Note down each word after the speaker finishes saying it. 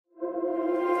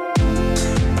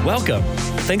Welcome.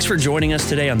 Thanks for joining us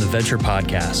today on the Venture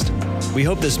Podcast. We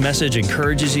hope this message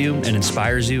encourages you and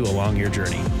inspires you along your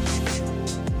journey.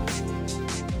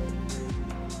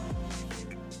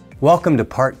 Welcome to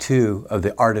part 2 of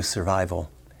The Art of Survival.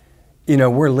 You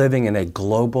know, we're living in a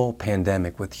global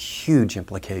pandemic with huge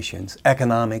implications: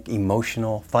 economic,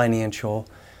 emotional, financial.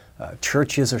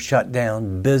 Churches are shut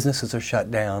down, businesses are shut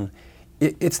down.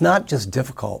 It's not just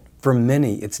difficult. For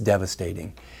many, it's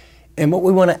devastating. And what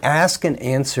we want to ask and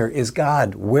answer is,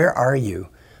 God, where are you?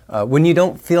 When you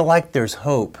don't feel like there's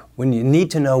hope, when you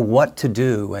need to know what to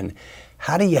do, and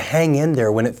how do you hang in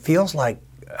there when it feels like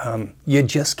you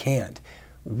just can't?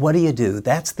 What do you do?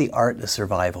 That's the art of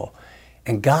survival.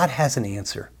 And God has an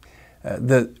answer.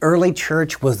 The early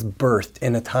church was birthed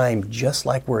in a time just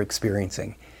like we're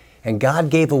experiencing. And God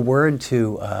gave a word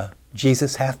to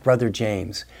Jesus' half-brother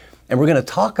James. And we're going to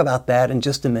talk about that in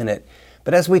just a minute.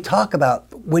 But as we talk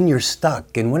about when you're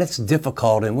stuck and when it's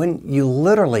difficult and when you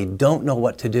literally don't know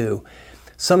what to do,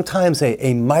 sometimes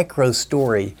a micro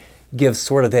story gives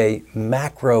sort of a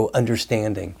macro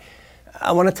understanding.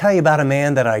 I want to tell you about a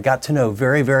man that I got to know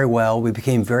very, very well. We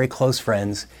became very close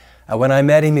friends. When I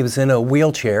met him, he was in a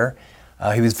wheelchair.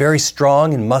 He was very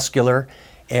strong and muscular.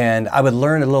 And I would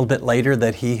learn a little bit later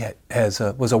that he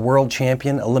was a world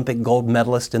champion, Olympic gold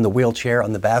medalist in the wheelchair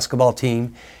on the basketball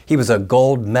team. He was a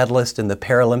gold medalist in the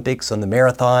Paralympics on the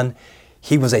marathon.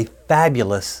 He was a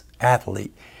fabulous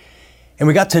athlete. And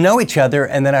we got to know each other,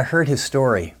 and then I heard his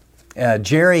story.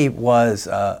 Jerry was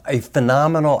a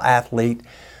phenomenal athlete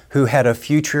who had a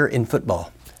future in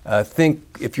football.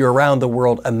 Think, if you're around the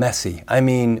world, a Messi. I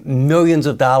mean, millions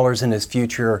of dollars in his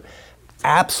future,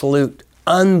 absolute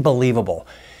unbelievable.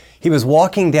 He was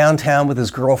walking downtown with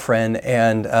his girlfriend,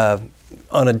 and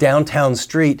on a downtown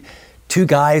street, two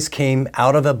guys came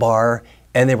out of a bar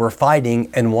and they were fighting,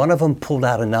 and one of them pulled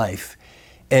out a knife.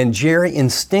 And Jerry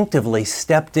instinctively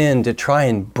stepped in to try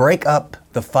and break up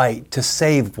the fight to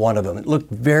save one of them. It looked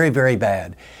very, very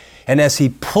bad. And as he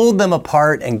pulled them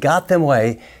apart and got them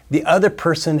away, the other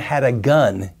person had a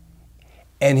gun.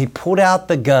 And he pulled out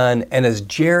the gun, and as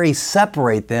Jerry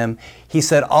separated them, he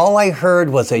said, all I heard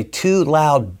was a too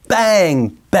loud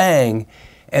bang, bang,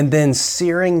 and then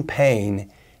searing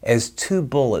pain as two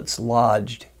bullets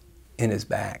lodged in his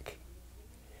back.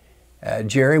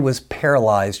 Jerry was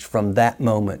paralyzed from that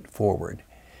moment forward.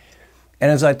 And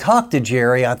as I talked to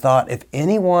Jerry, I thought, if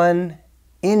anyone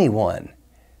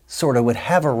sort of would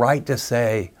have a right to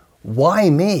say,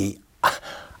 why me?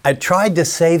 I tried to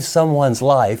save someone's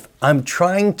life. I'm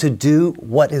trying to do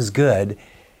what is good,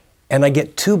 and I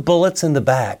get two bullets in the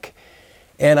back.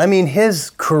 And I mean,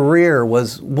 his career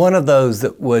was one of those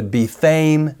that would be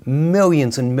fame,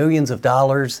 millions and millions of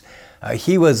dollars.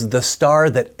 He was the star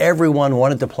that everyone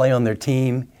wanted to play on their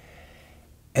team,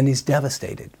 and he's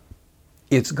devastated.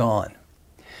 It's gone.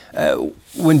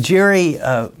 When Jerry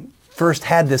first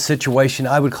had this situation,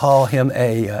 I would call him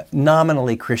a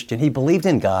nominally Christian. He believed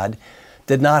in God,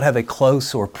 did not have a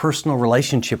close or personal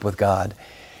relationship with God,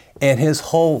 and his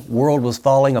whole world was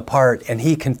falling apart. And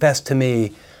he confessed to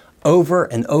me over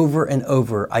and over and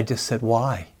over, I just said,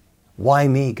 why? Why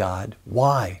me, God?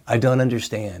 Why? I don't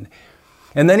understand.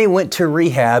 And then he went to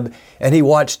rehab and he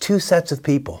watched two sets of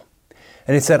people.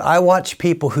 And he said, I watched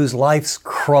people whose lives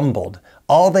crumbled.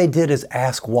 All they did is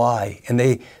ask why, and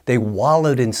they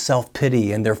wallowed in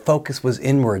self-pity, and their focus was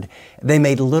inward. They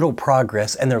made little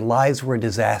progress, and their lives were a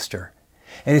disaster.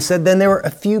 And he said then there were a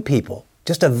few people,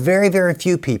 just a very, very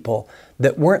few people,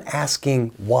 that weren't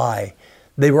asking why.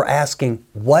 They were asking,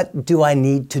 what do I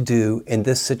need to do in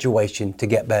this situation to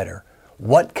get better?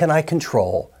 What can I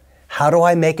control? How do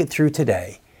I make it through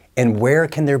today? And where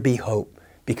can there be hope?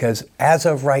 Because as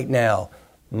of right now,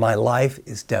 my life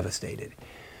is devastated.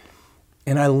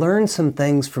 And I learned some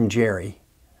things from Jerry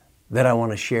that I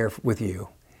want to share with you.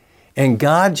 And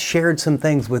God shared some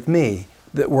things with me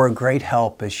that were a great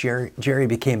help as Jerry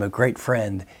became a great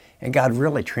friend, and God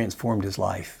really transformed his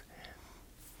life.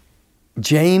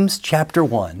 James chapter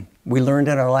 1, we learned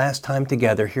in our last time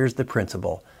together, here's the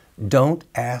principle. Don't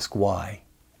ask why,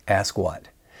 ask what.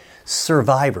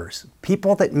 Survivors,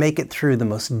 people that make it through the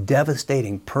most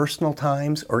devastating personal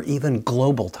times or even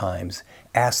global times,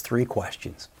 ask 3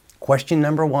 questions. Question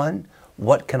number 1,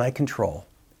 what can I control?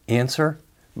 Answer,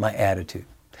 my attitude.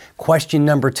 Question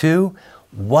number 2,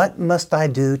 what must I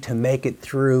do to make it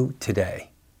through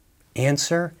today?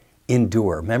 Answer,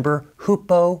 endure. Remember,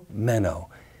 hupomeno.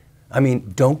 I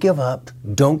mean, don't give up,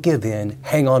 don't give in,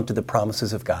 hang on to the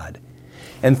promises of God.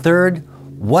 And third,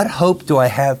 what hope do I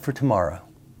have for tomorrow?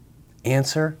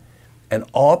 Answer, an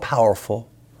all-powerful,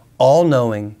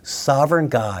 all-knowing, sovereign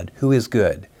God who is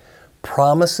good,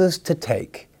 promises to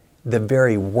take the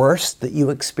very worst that you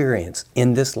experience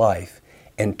in this life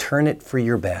and turn it for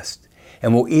your best,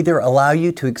 and will either allow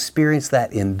you to experience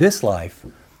that in this life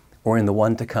or in the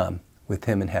one to come with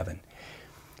Him in heaven.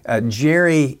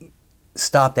 Jerry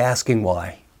stopped asking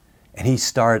why, and he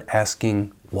started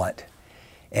asking what.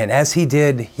 And as he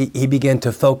did, he began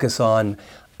to focus on,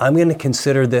 I'm going to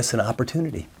consider this an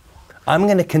opportunity. I'm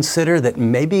going to consider that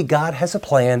maybe God has a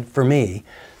plan for me,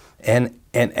 and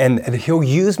He'll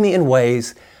use me in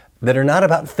ways that are not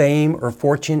about fame or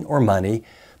fortune or money,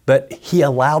 but He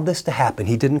allowed this to happen.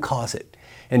 He didn't cause it.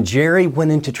 And Jerry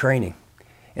went into training.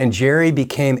 And Jerry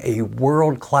became a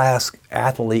world-class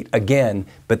athlete again,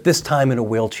 but this time in a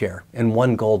wheelchair, and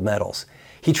won gold medals.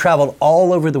 He traveled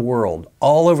all over the world,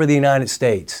 all over the United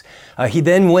States. He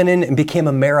then went in and became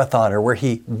a marathoner where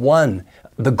he won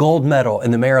the gold medal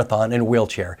in the marathon in a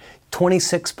wheelchair,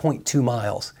 26.2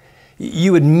 miles.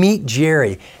 You would meet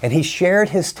Jerry, and he shared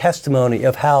his testimony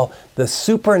of how the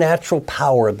supernatural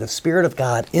power of the Spirit of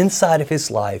God inside of his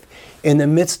life, in the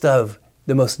midst of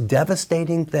the most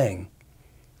devastating thing,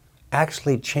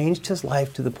 actually changed his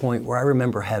life to the point where I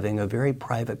remember having a very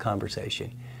private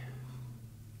conversation.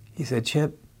 He said,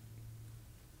 Chip,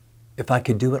 if I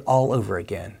could do it all over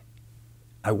again,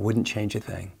 I wouldn't change a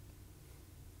thing.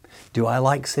 Do I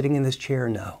like sitting in this chair?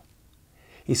 No.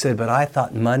 He said, but I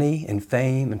thought money and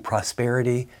fame and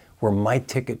prosperity were my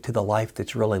ticket to the life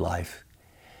that's really life.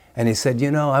 And he said,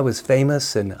 I was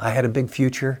famous and I had a big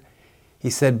future. He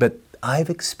said, but I've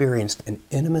experienced an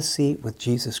intimacy with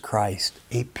Jesus Christ,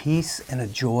 a peace and a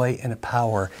joy and a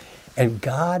power. And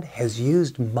God has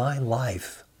used my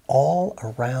life all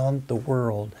around the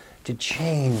world to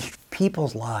change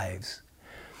people's lives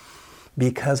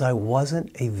because I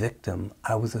wasn't a victim,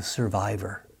 I was a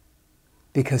survivor.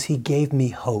 Because He gave me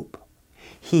hope.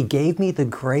 He gave me the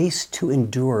grace to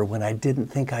endure when I didn't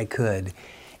think I could.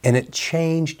 And it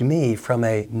changed me from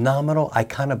a nominal, I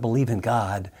kind of believe in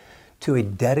God, to a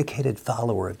dedicated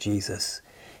follower of Jesus.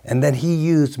 And then He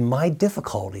used my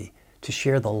difficulty to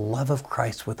share the love of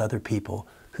Christ with other people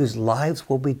whose lives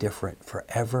will be different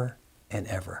forever and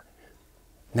ever.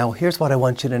 Now, here's what I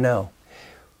want you to know.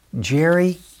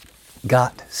 Jerry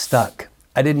got stuck.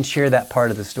 I didn't share that part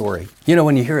of the story.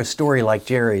 When you hear a story like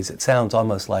Jerry's, it sounds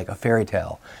almost like a fairy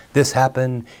tale. This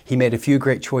happened, he made a few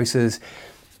great choices.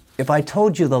 If I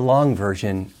told you the long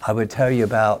version, I would tell you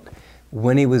about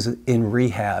when he was in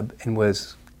rehab and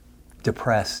was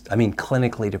depressed,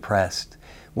 clinically depressed,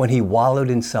 when he wallowed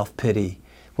in self-pity,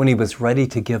 when he was ready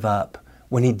to give up,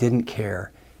 when he didn't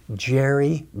care.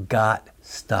 Jerry got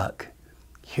stuck.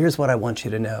 Here's what I want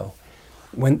you to know.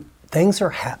 When things are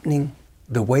happening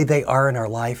the way they are in our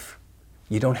life,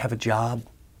 you don't have a job,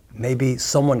 maybe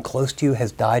someone close to you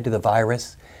has died to the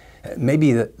virus,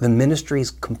 maybe the ministry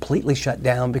is completely shut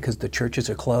down because the churches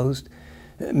are closed,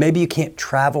 maybe you can't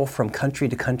travel from country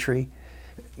to country,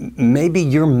 maybe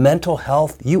your mental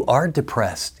health, you are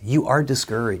depressed, you are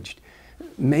discouraged,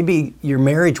 maybe your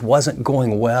marriage wasn't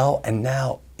going well and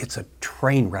now it's a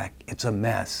train wreck, it's a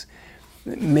mess,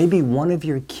 maybe one of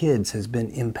your kids has been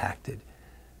impacted.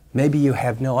 Maybe you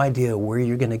have no idea where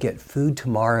you're going to get food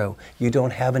tomorrow, you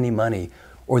don't have any money,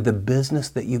 or the business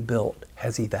that you built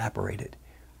has evaporated.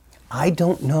 I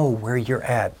don't know where you're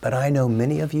at, but I know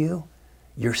many of you,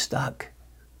 you're stuck.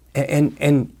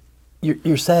 And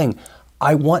you're saying,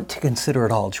 I want to consider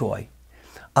it all joy.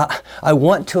 I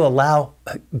want to allow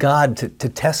God to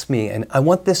test me, and I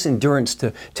want this endurance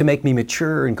to make me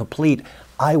mature and complete.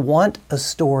 I want a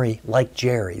story like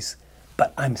Jerry's,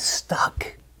 but I'm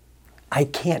stuck. I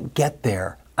can't get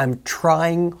there. I'm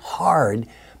trying hard,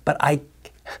 but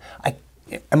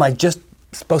am I just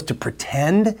supposed to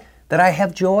pretend that I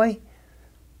have joy?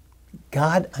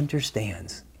 God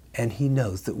understands, and He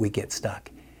knows that we get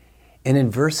stuck. And in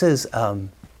verses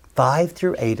 5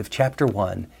 through 8 of chapter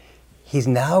 1, He's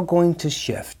now going to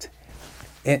shift.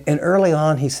 And early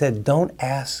on, He said, don't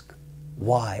ask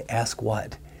why, ask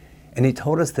what. And He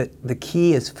told us that the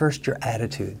key is first your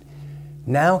attitude.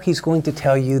 Now He's going to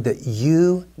tell you that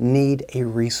you need a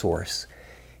resource.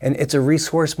 And it's a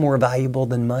resource more valuable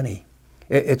than money.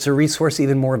 It's a resource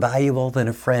even more valuable than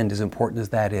a friend, as important as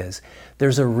that is.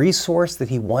 There's a resource that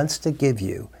He wants to give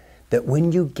you that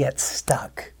when you get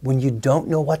stuck, when you don't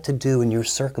know what to do in your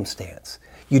circumstance,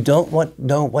 you don't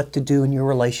know what to do in your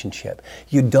relationship,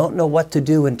 you don't know what to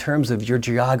do in terms of your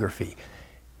geography,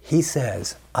 He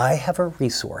says, I have a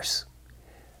resource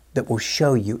that will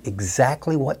show you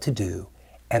exactly what to do,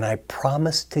 and I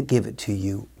promise to give it to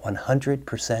you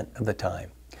 100% of the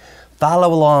time.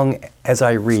 Follow along as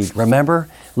I read. Remember,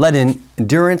 let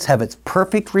endurance have its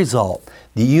perfect result,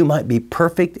 that you might be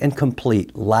perfect and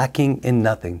complete, lacking in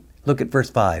nothing. Look at verse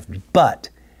 5. But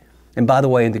And by the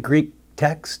way, in the Greek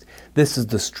text, this is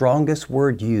the strongest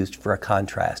word used for a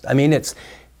contrast. I mean, it's,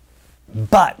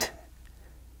 but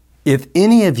if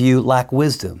any of you lack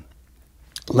wisdom,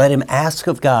 let him ask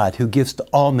of God, who gives to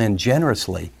all men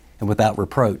generously and without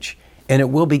reproach, and it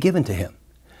will be given to him.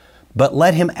 But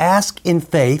let him ask in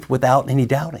faith without any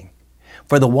doubting.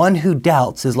 For the one who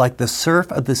doubts is like the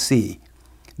surf of the sea,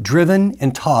 driven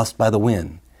and tossed by the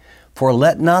wind. For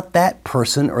let not that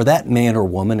person or that man or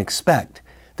woman expect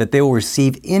that they will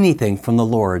receive anything from the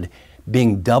Lord,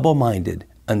 being double-minded,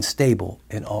 unstable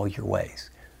in all your ways.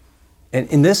 And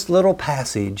in this little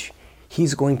passage,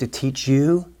 he's going to teach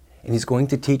you and he's going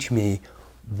to teach me,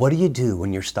 what do you do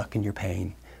when you're stuck in your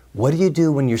pain? What do you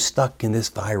do when you're stuck in this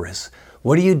virus?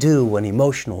 What do you do when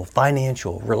emotional,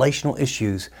 financial, relational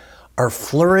issues are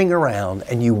flurrying around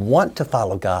and you want to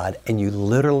follow God and you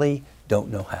literally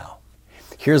don't know how?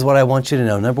 Here's what I want you to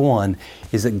know. Number one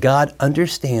is that God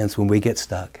understands when we get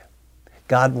stuck.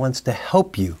 God wants to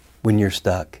help you when you're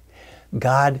stuck.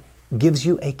 God gives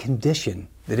you a condition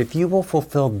that if you will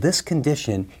fulfill this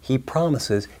condition, he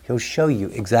promises he'll show you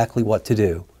exactly what to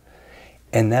do.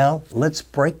 And now let's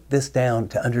break this down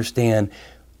to understand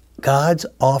God's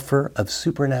offer of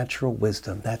supernatural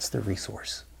wisdom. That's the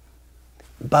resource.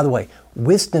 By the way,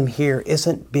 wisdom here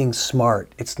isn't being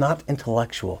smart. It's not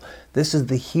intellectual. This is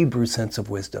the Hebrew sense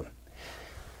of wisdom.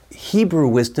 Hebrew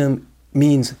wisdom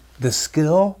means the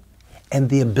skill and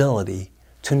the ability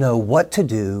to know what to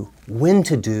do, when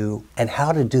to do, and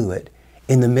how to do it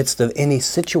in the midst of any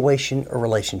situation or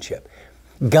relationship.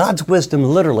 God's wisdom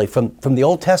literally from the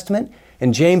Old Testament,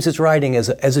 and James is writing as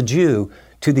a Jew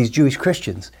to these Jewish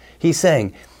Christians. He's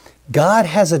saying, God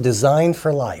has a design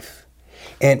for life.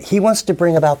 And he wants to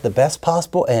bring about the best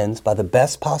possible ends by the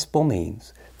best possible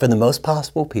means for the most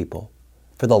possible people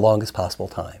for the longest possible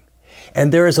time.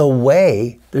 And there is a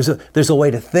way, there's a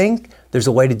way to think, there's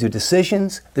a way to do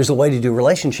decisions, there's a way to do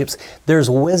relationships,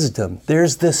 there's wisdom,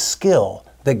 there's this skill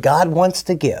that God wants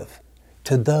to give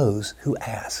to those who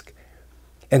ask.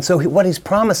 And so what he's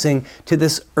promising to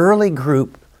this early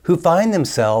group who find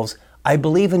themselves, I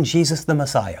believe in Jesus the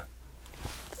Messiah.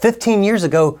 15 years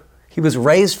ago, he was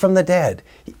raised from the dead.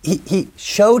 He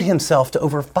showed himself to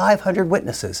over 500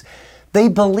 witnesses. They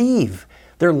believe.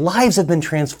 Their lives have been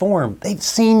transformed. They've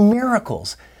seen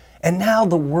miracles. And now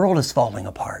the world is falling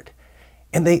apart.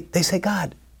 And they say,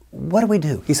 God, what do we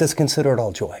do? He says, consider it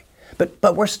all joy.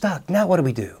 But we're stuck. Now what do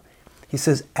we do? He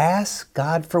says, ask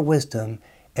God for wisdom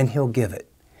and he'll give it.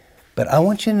 But I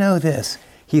want you to know this.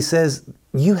 He says,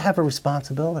 you have a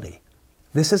responsibility.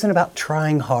 This isn't about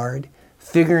trying hard,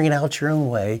 figuring it out your own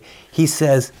way. He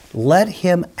says, let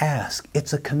him ask.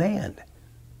 It's a command.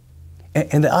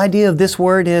 And the idea of this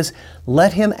word is,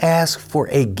 let him ask for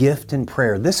a gift in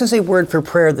prayer. This is a word for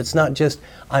prayer that's not just,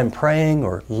 I'm praying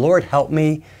or Lord help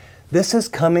me. This is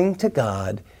coming to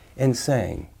God and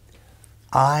saying,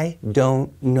 I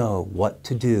don't know what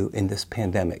to do in this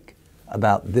pandemic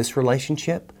about this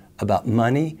relationship, about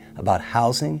money, about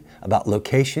housing, about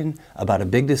location, about a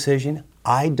big decision.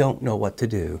 I don't know what to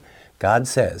do. God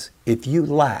says, if you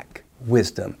lack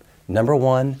wisdom, number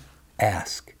one,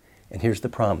 ask. And here's the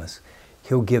promise.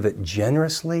 He'll give it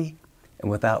generously and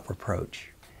without reproach.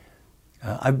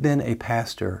 I've been a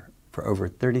pastor for over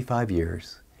 35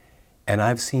 years, and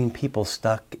I've seen people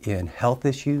stuck in health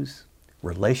issues,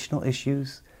 relational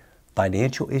issues,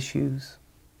 financial issues,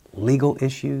 legal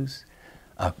issues,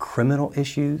 criminal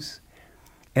issues.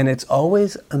 And it's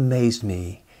always amazed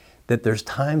me that there's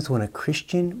times when a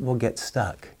Christian will get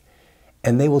stuck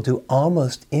and they will do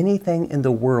almost anything in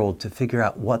the world to figure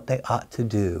out what they ought to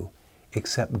do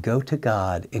except go to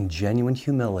God in genuine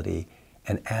humility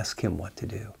and ask him what to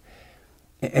do.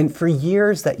 And for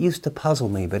years that used to puzzle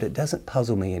me, but it doesn't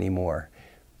puzzle me anymore.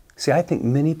 See, I think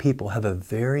many people have a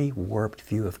very warped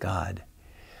view of God.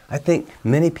 I think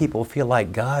many people feel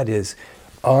like God is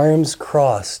arms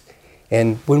crossed,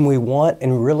 and when we want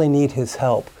and really need his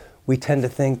help, we tend to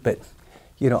think, but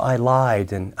I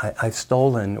lied and I've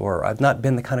stolen, or I've not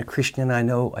been the kind of Christian I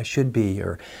know I should be,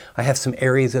 or I have some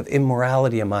areas of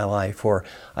immorality in my life, or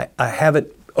I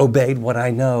haven't obeyed what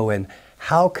I know, and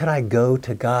how could I go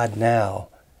to God now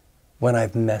when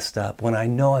I've messed up, when I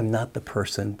know I'm not the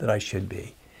person that I should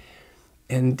be?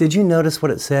 And did you notice what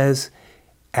it says?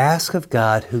 Ask of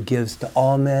God who gives to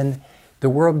all men. The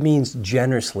word means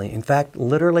generously. In fact,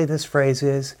 literally this phrase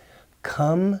is,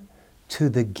 come to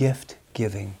the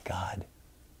gift-giving God.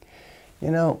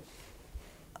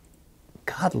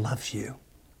 God loves you.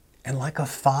 And like a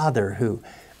father who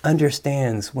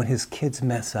understands when his kids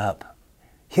mess up,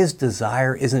 his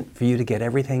desire isn't for you to get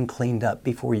everything cleaned up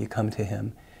before you come to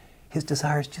him. His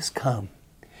desire is just come.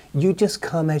 You just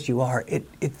come as you are. It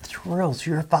thrills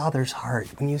your Father's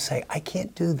heart when you say, I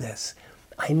can't do this.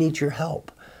 I need your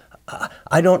help.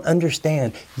 I don't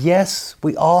understand. Yes,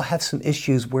 we all have some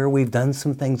issues where we've done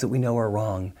some things that we know are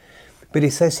wrong. But he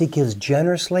says he gives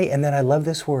generously, and then I love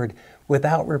this word,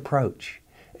 without reproach.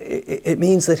 It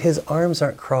means that his arms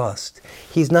aren't crossed.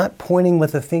 He's not pointing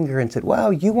with a finger and said,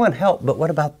 well, you want help, but what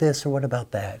about this or what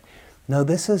about that? No,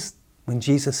 this is when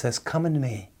Jesus says, come unto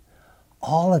me,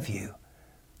 all of you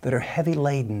that are heavy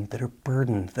laden, that are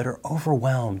burdened, that are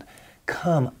overwhelmed.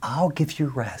 Come, I'll give you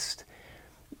rest.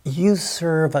 You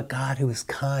serve a God who is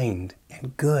kind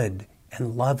and good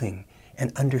and loving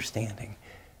and understanding.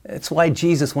 It's why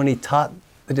Jesus, when he taught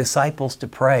the disciples to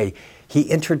pray, he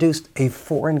introduced a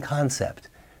foreign concept.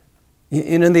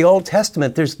 In the Old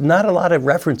Testament, there's not a lot of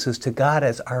references to God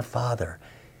as our Father.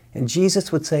 And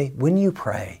Jesus would say, when you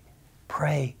pray,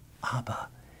 pray Abba.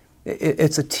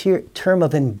 It's a term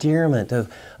of endearment,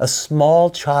 of a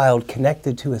small child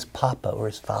connected to his papa or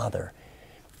his father.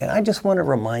 And I just want to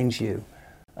remind you,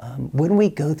 when we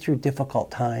go through difficult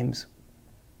times,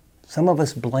 some of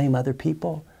us blame other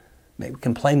people. Maybe we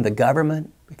can blame the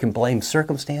government, we can blame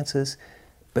circumstances,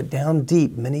 but down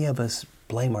deep, many of us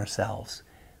blame ourselves.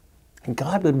 And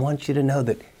God would want you to know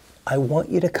that I want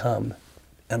you to come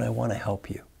and I want to help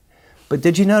you. But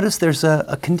did you notice there's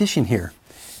a condition here?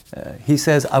 He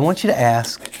says, I want you to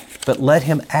ask, but let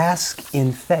him ask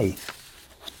in faith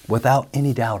without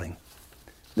any doubting.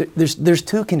 There's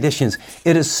two conditions.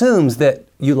 It assumes that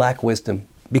you lack wisdom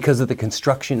because of the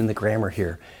construction and the grammar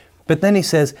here. But then he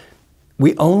says,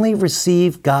 we only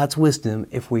receive God's wisdom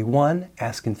if we, one,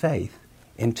 ask in faith,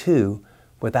 and two,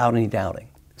 without any doubting.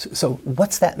 So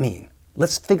what's that mean?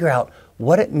 Let's figure out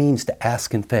what it means to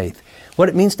ask in faith. What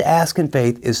it means to ask in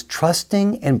faith is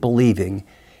trusting and believing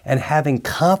and having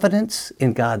confidence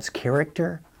in God's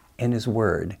character and his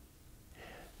word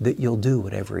that you'll do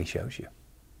whatever he shows you,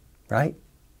 right?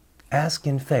 Ask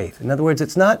in faith. In other words,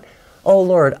 it's not, oh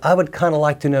Lord, I would kind of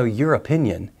like to know your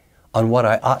opinion on what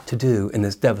I ought to do in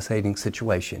this devastating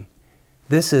situation.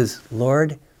 This is,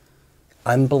 Lord,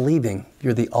 I'm believing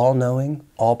you're the all-knowing,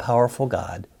 all-powerful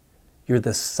God. You're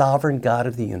the sovereign God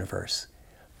of the universe.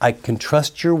 I can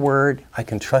trust your word. I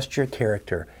can trust your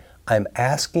character. I'm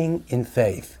asking in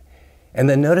faith. And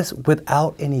then notice,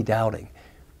 without any doubting.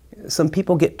 Some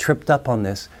people get tripped up on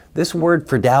this. This word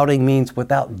for doubting means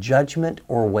without judgment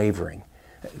or wavering.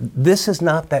 This is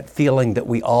not that feeling that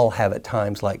we all have at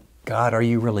times like, God, are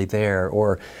you really there?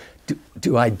 Or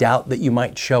do I doubt that you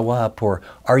might show up? Or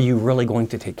are you really going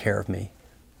to take care of me?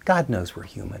 God knows we're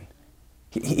human.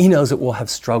 He knows that we'll have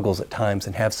struggles at times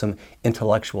and have some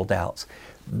intellectual doubts.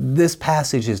 This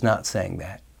passage is not saying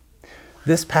that.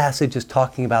 This passage is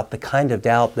talking about the kind of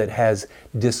doubt that has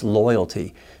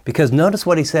disloyalty. Because notice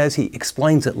what he says, he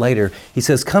explains it later. He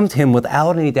says, come to him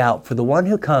without any doubt, for the one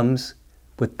who comes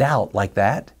with doubt like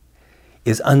that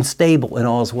is unstable in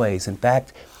all his ways. In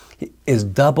fact, is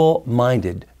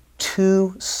double-minded,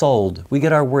 two-souled. We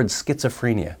get our word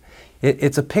schizophrenia.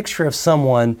 It's a picture of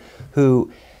someone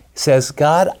who says,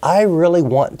 God, I really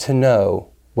want to know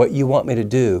what you want me to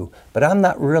do, but I'm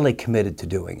not really committed to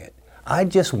doing it. I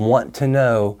just want to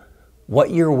know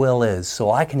what your will is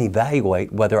so I can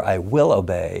evaluate whether I will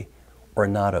obey or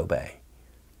not obey.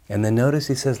 And then notice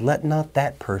he says, let not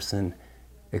that person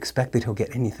expect that he'll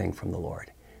get anything from the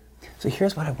Lord. So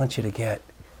here's what I want you to get.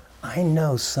 I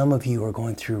know some of you are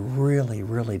going through really,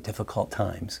 really difficult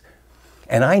times.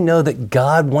 And I know that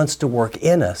God wants to work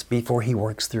in us before he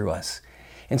works through us.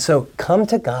 And so come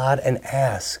to God and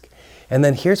ask. And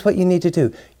then here's what you need to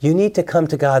do. You need to come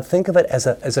to God. Think of it as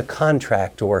a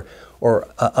contract or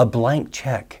a blank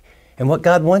check. And what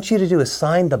God wants you to do is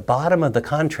sign the bottom of the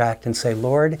contract and say,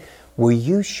 Lord, will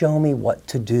you show me what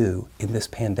to do in this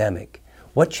pandemic?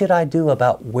 What should I do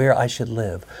about where I should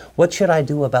live? What should I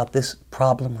do about this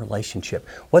problem relationship?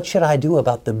 What should I do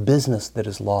about the business that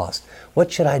is lost?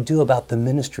 What should I do about the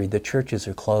ministry? The churches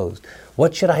are closed.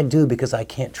 What should I do because I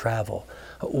can't travel?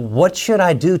 What should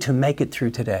I do to make it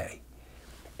through today?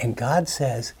 And God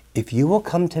says, if you will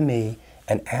come to me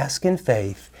and ask in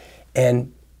faith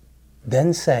and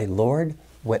then say, Lord,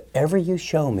 whatever you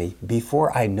show me,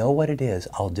 before I know what it is,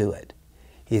 I'll do it.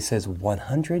 He says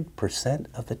 100%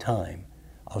 of the time,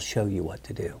 I'll show you what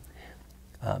to do.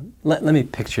 Let me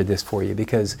picture this for you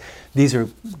because these are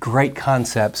great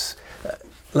concepts.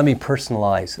 Let me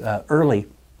personalize. Early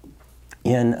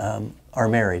in our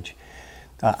marriage,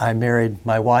 I married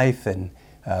my wife and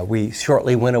we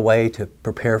shortly went away to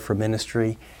prepare for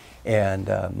ministry. And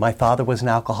my father was an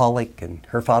alcoholic and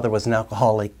her father was an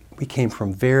alcoholic. We came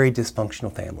from very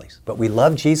dysfunctional families. But we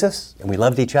loved Jesus and we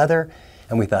loved each other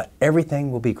and we thought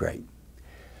everything will be great.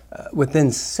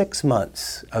 Within 6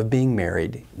 months of being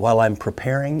married, while I'm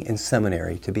preparing in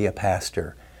seminary to be a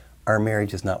pastor, our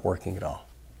marriage is not working at all.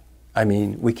 I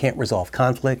mean, we can't resolve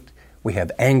conflict. We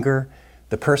have anger.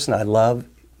 The person I love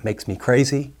makes me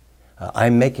crazy.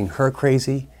 I'm making her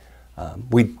crazy.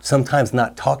 We sometimes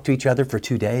not talk to each other for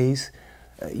 2 days.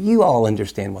 You all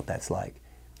understand what that's like.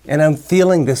 And I'm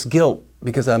feeling this guilt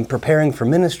because I'm preparing for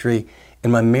ministry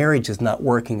and my marriage is not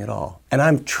working at all. And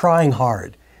I'm trying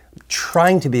hard,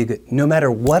 trying to be good. No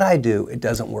matter what I do, it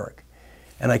doesn't work.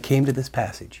 And I came to this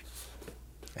passage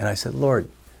and I said, Lord,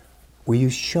 will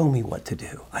you show me what to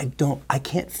do? I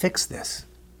can't fix this.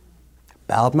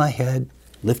 Bowed my head,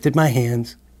 lifted my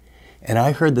hands, and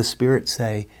I heard the Spirit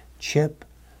say, Chip,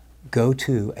 go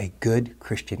to a good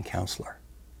Christian counselor.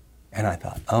 And I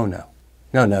thought, oh no,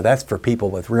 that's for people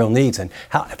with real needs. And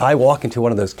if I walk into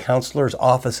one of those counselors'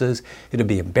 offices, it'll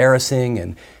be embarrassing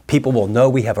and people will know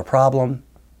we have a problem.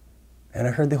 And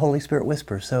I heard the Holy Spirit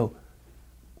whisper, so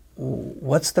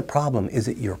what's the problem? Is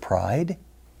it your pride?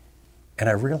 And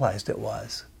I realized it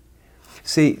was.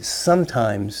 See,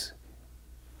 sometimes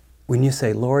when you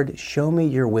say, Lord, show me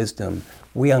your wisdom,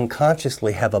 we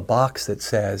unconsciously have a box that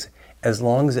says, as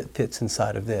long as it fits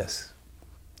inside of this.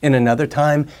 In another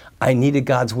time, I needed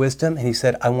God's wisdom, and He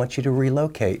said, I want you to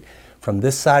relocate from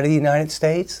this side of the United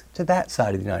States to that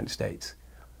side of the United States.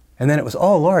 And then it was,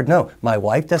 oh Lord, no, my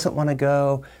wife doesn't want to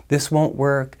go, this won't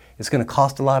work, it's going to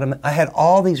cost a lot of money. I had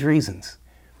all these reasons.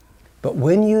 But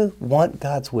when you want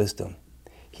God's wisdom,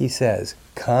 He says,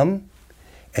 come,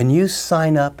 and you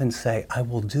sign up and say, I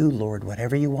will do, Lord,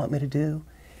 whatever you want me to do.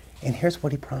 And here's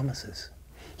what He promises.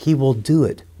 He will do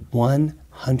it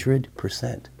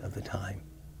 100% of the time.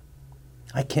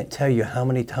 I can't tell you how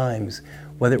many times,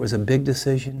 whether it was a big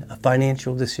decision, a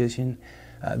financial decision,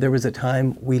 there was a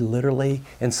time we literally,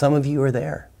 and some of you are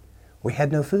there, we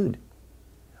had no food.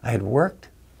 I had worked.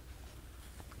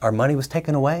 Our money was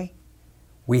taken away.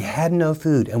 We had no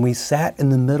food, and we sat in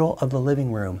the middle of the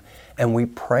living room, and we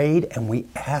prayed, and we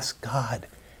asked God,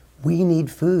 we need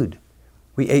food.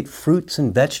 We ate fruits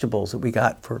and vegetables that we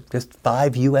got for just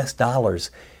 $5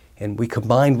 US, and we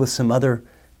combined with some other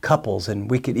couples, and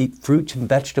we could eat fruits and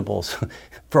vegetables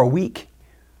for a week.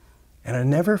 And I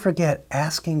never forget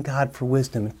asking God for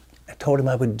wisdom. I told Him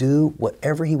I would do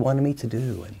whatever He wanted me to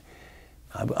do. And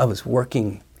I was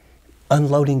working,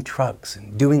 unloading trucks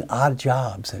and doing odd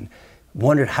jobs and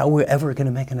wondered how we were ever going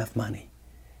to make enough money.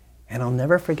 And I'll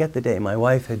never forget the day my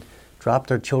wife had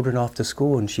dropped our children off to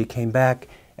school and she came back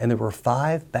and there were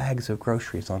 5 bags of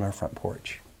groceries on our front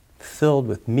porch filled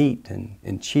with meat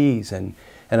and cheese and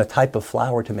a type of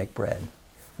flour to make bread.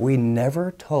 We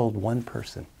never told one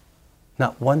person,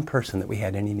 not one person, that we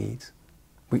had any needs.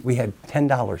 We had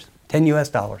 $10 US.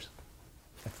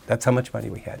 That's how much money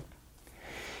we had.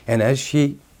 And as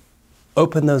she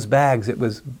opened those bags, it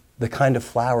was the kind of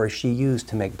flour she used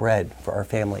to make bread for our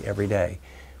family every day.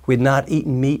 We'd not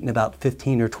eaten meat in about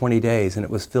 15 or 20 days, and it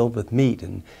was filled with meat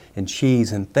and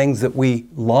cheese and things that we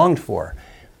longed for.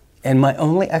 And my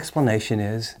only explanation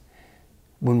is,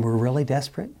 when we're really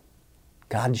desperate,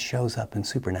 God shows up in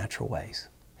supernatural ways.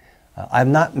 I've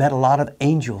not met a lot of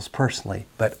angels personally,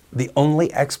 but the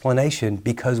only explanation,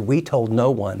 because we told no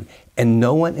one, and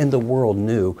no one in the world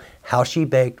knew how she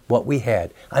baked what we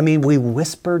had. I mean, we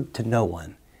whispered to no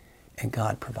one, and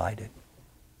God provided.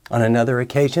 On another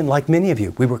occasion, like many of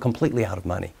you, we were completely out of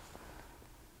money.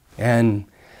 And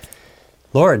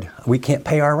Lord, we can't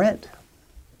pay our rent.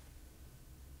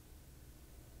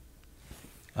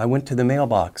 I went to the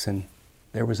mailbox and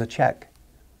there was a check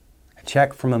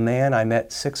from a man I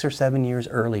met 6 or 7 years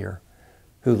earlier,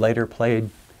 who later played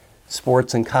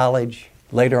sports in college,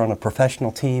 later on a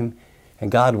professional team, and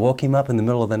God woke him up in the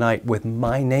middle of the night with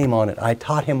my name on it. I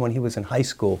taught him when he was in high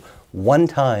school one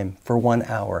time for 1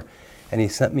 hour, and he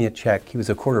sent me a check. He was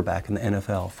a quarterback in the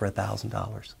NFL for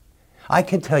 $1,000. I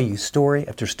could tell you story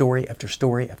after story after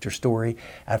story after story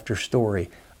after story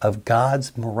of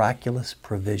God's miraculous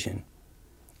provision.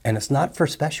 And it's not for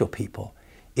special people.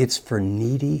 It's for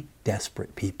needy,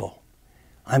 desperate people.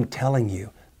 I'm telling you,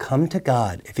 come to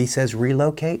God. If He says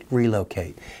relocate,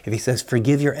 relocate. If He says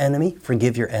forgive your enemy,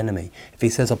 forgive your enemy. If He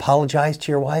says apologize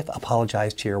to your wife,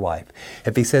 apologize to your wife.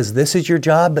 If He says this is your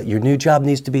job, but your new job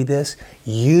needs to be this,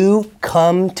 you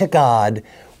come to God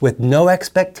with no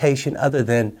expectation other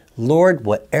than, Lord,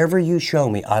 whatever you show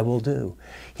me, I will do.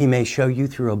 He may show you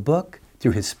through a book,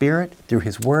 through His Spirit, through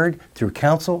His Word, through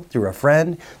counsel, through a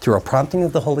friend, through a prompting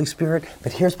of the Holy Spirit.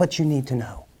 But here's what you need to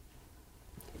know.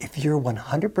 If you're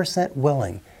 100%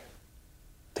 willing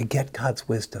to get God's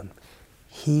wisdom,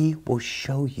 He will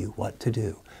show you what to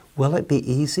do. Will it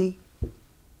be easy?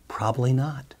 Probably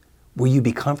not. Will you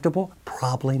be comfortable?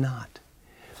 Probably not.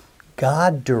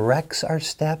 God directs our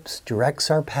steps,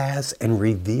 directs our paths, and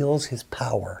reveals His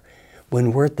power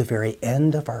when we're at the very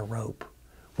end of our rope,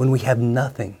 when we have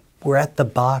nothing. We're at the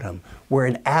bottom. We're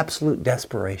in absolute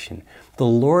desperation. The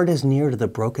Lord is near to the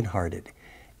brokenhearted,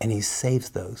 and He saves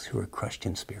those who are crushed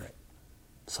in spirit.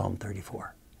 Psalm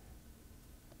 34.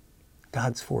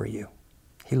 God's for you.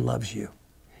 He loves you.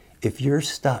 If you're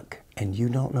stuck and you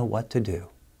don't know what to do,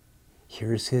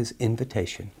 here's His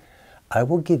invitation. I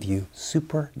will give you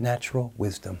supernatural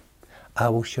wisdom. I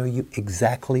will show you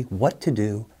exactly what to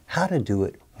do, how to do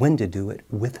it, when to do it,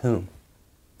 with whom.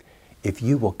 If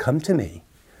you will come to me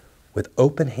with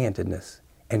open-handedness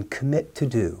and commit to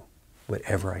do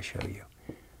whatever I show you.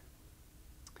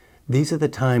 These are the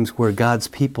times where God's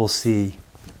people see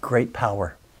great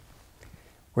power,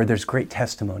 where there's great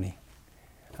testimony.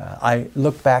 I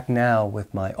look back now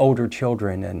with my older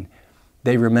children, and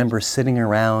they remember sitting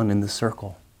around in the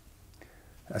circle,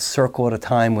 a circle at a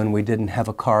time when we didn't have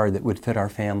a car that would fit our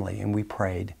family, and we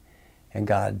prayed, and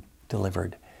God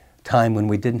delivered. A time when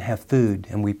we didn't have food,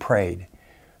 and we prayed.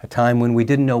 A time when we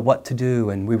didn't know what to do,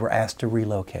 and we were asked to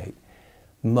relocate.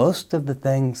 Most of the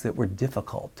things that were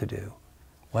difficult to do,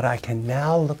 what I can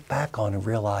now look back on and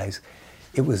realize,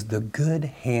 it was the good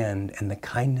hand and the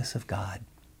kindness of God.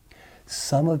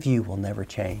 Some of you will never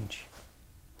change.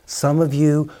 Some of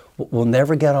you will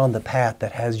never get on the path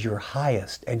that has your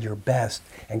highest and your best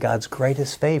and God's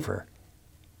greatest favor,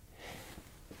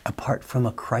 apart from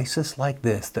a crisis like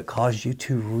this that caused you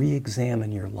to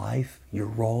re-examine your life, your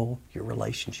role, your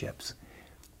relationships,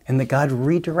 and that God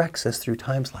redirects us through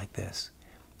times like this.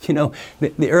 You know,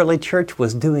 the early church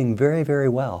was doing very, very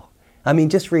well. I mean,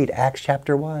 just read Acts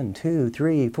chapter 1, 2,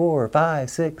 3, 4, 5,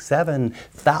 6, 7,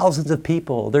 thousands of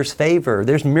people. There's favor.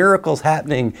 There's miracles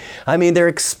happening. I mean, they're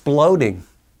exploding.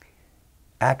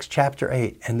 Acts chapter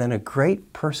 8, and then a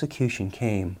great persecution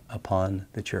came upon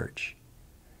the church.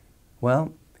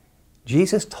 Well,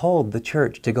 Jesus told the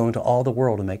church to go into all the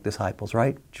world and make disciples,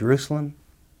 right? Jerusalem,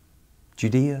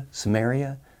 Judea,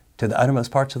 Samaria, to the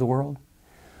uttermost parts of the world.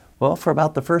 Well, for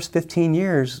about the first 15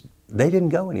 years, they didn't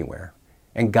go anywhere.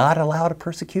 And God allowed a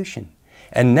persecution.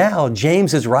 And now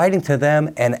James is writing to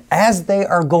them, and as they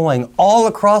are going all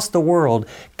across the world,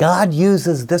 God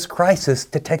uses this crisis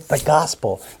to take the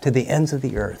gospel to the ends of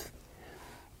the earth.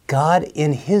 God,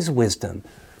 in His wisdom,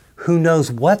 who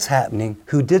knows what's happening,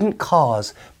 who didn't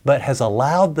cause, but has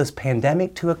allowed this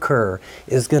pandemic to occur,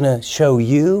 is going to show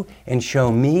you and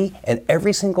show me and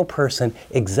every single person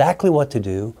exactly what to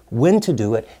do, when to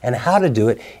do it, and how to do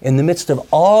it in the midst of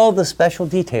all the special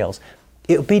details.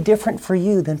 It'll be different for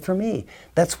you than for me.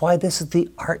 That's why this is the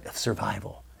art of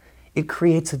survival. It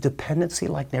creates a dependency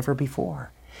like never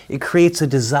before. It creates a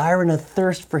desire and a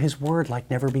thirst for His Word like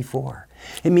never before.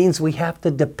 It means we have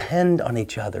to depend on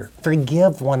each other,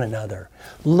 forgive one another,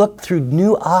 look through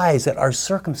new eyes at our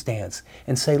circumstance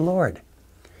and say, Lord,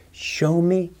 show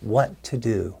me what to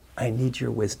do. I need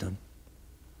your wisdom.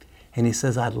 And He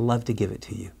says, I'd love to give it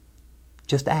to you.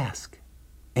 Just ask.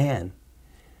 And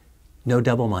no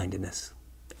double-mindedness.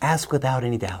 Ask without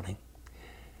any doubting.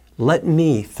 Let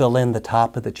me fill in the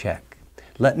top of the check.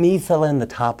 Let me fill in the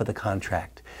top of the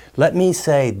contract. Let me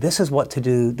say, this is what to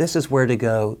do, this is where to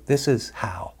go, this is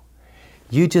how.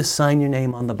 You just sign your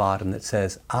name on the bottom that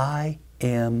says, I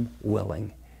am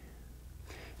willing.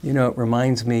 You know, it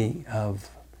reminds me of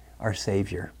our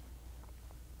Savior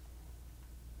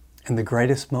and the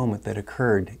greatest moment that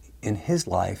occurred in His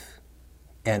life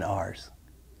and ours.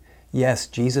 Yes,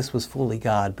 Jesus was fully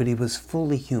God, but He was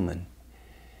fully human.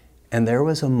 And there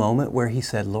was a moment where He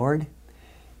said, Lord,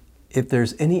 if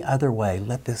there's any other way,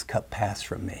 let this cup pass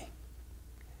from me.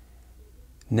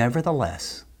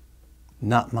 Nevertheless,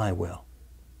 not my will,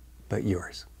 but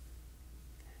yours.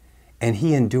 And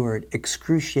He endured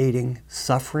excruciating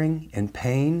suffering and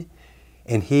pain,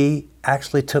 and He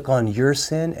actually took on your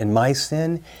sin and my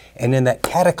sin. And in that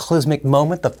cataclysmic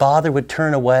moment, the Father would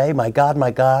turn away, my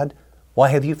God, why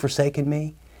have you forsaken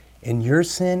me? And your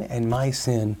sin and my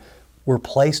sin were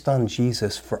placed on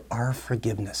Jesus for our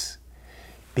forgiveness,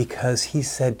 because He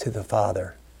said to the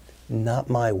Father, not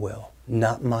my will,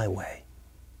 not my way.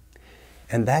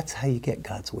 And that's how you get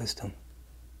God's wisdom.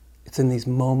 It's in these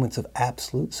moments of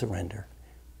absolute surrender.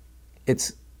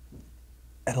 It's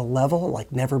at a level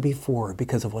like never before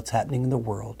because of what's happening in the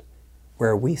world,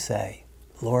 where we say,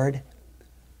 Lord,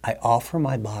 I offer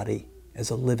my body as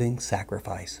a living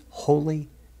sacrifice, holy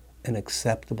and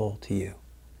acceptable to you.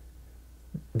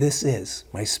 This is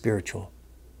my spiritual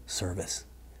service.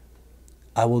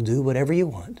 I will do whatever you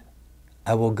want.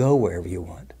 I will go wherever you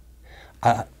want.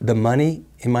 The money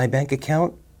in my bank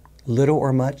account, little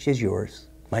or much, is yours.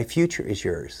 My future is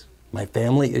yours. My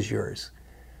family is yours.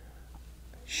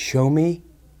 Show me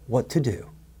what to do.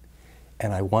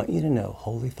 And I want you to know,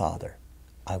 Holy Father,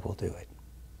 I will do it.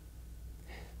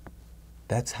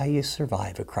 That's how you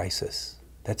survive a crisis.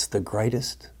 That's the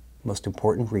greatest, most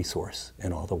important resource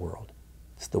in all the world.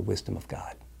 It's the wisdom of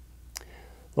God.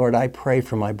 Lord, I pray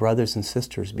for my brothers and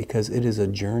sisters because it is a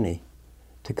journey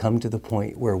to come to the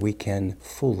point where we can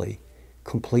fully,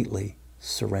 completely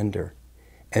surrender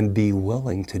and be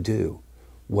willing to do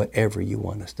whatever you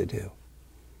want us to do.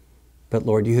 But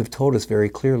Lord, you have told us very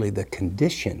clearly the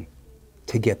condition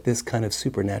to get this kind of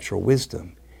supernatural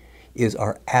wisdom is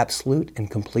our absolute and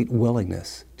complete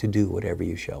willingness to do whatever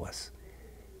you show us.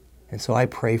 And so I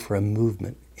pray for a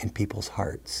movement in people's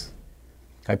hearts.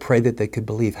 I pray that they could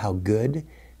believe how good,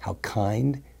 how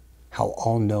kind, how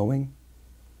all-knowing,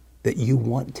 that you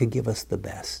want to give us the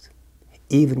best,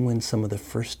 even when some of the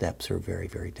first steps are very,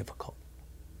 very difficult.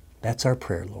 That's our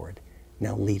prayer, Lord.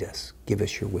 Now lead us. Give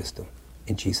us your wisdom.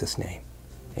 In Jesus' name,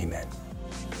 amen.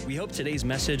 We hope today's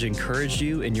message encouraged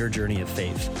you in your journey of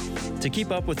faith. To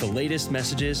keep up with the latest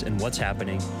messages and what's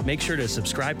happening, make sure to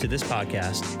subscribe to this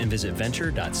podcast and visit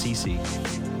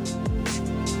venture.cc.